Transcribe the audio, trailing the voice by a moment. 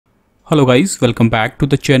Hello guys, welcome back to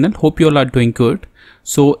the channel. Hope you all are doing good.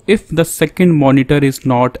 So if the second monitor is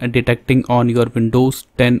not detecting on your Windows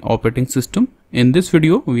 10 operating system, in this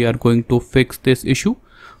video we are going to fix this issue.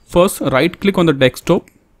 First, right click on the desktop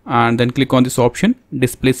and then click on this option,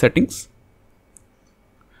 display settings.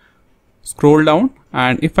 Scroll down,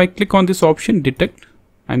 and if I click on this option, detect,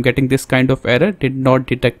 I'm getting this kind of error, did not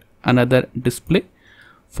detect another display.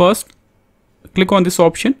 First, click on this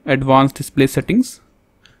option, advanced display settings,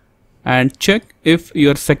 and check if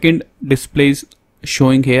your second display is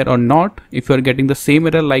showing here or not. If you are getting the same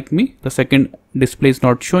error like me, the second display is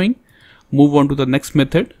not showing, move on to the next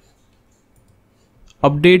method.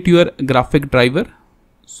 Update your graphic driver.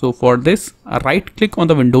 So for this, right click on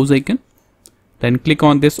the Windows icon, then click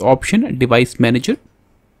on this option, device manager.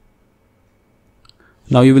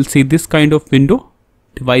 Now you will see this kind of window,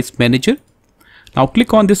 device manager. Now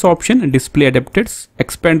click on this option, display adapters,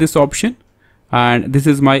 expand this option, and this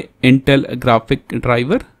is my Intel graphic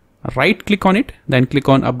driver. Right click on it, then click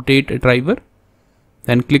on update driver,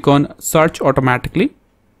 then click on search automatically.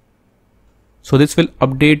 So this will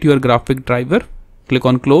update your graphic driver. Click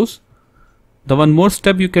on close. The one more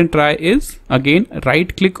step you can try is, again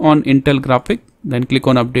right click on Intel graphic, then click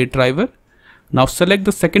on update driver. Now select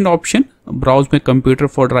the second option, browse my computer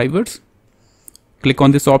for drivers. Click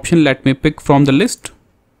on this option, let me pick from the list.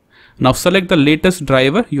 Now select the latest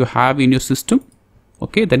driver you have in your system.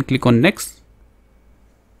 Okay, then click on next.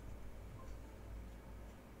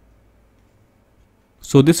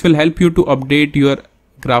 So this will help you to update your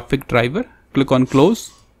graphic driver. Click on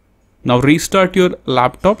close. Now restart your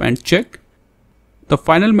laptop and check. The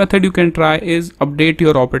final method you can try is update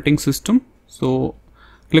your operating system. So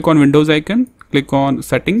click on Windows icon, click on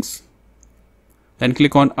settings, then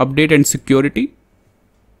click on update and security.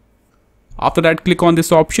 After that, click on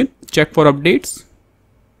this option, check for updates.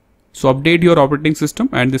 So update your operating system,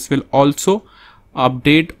 and this will also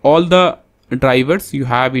update all the drivers you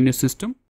have in your system.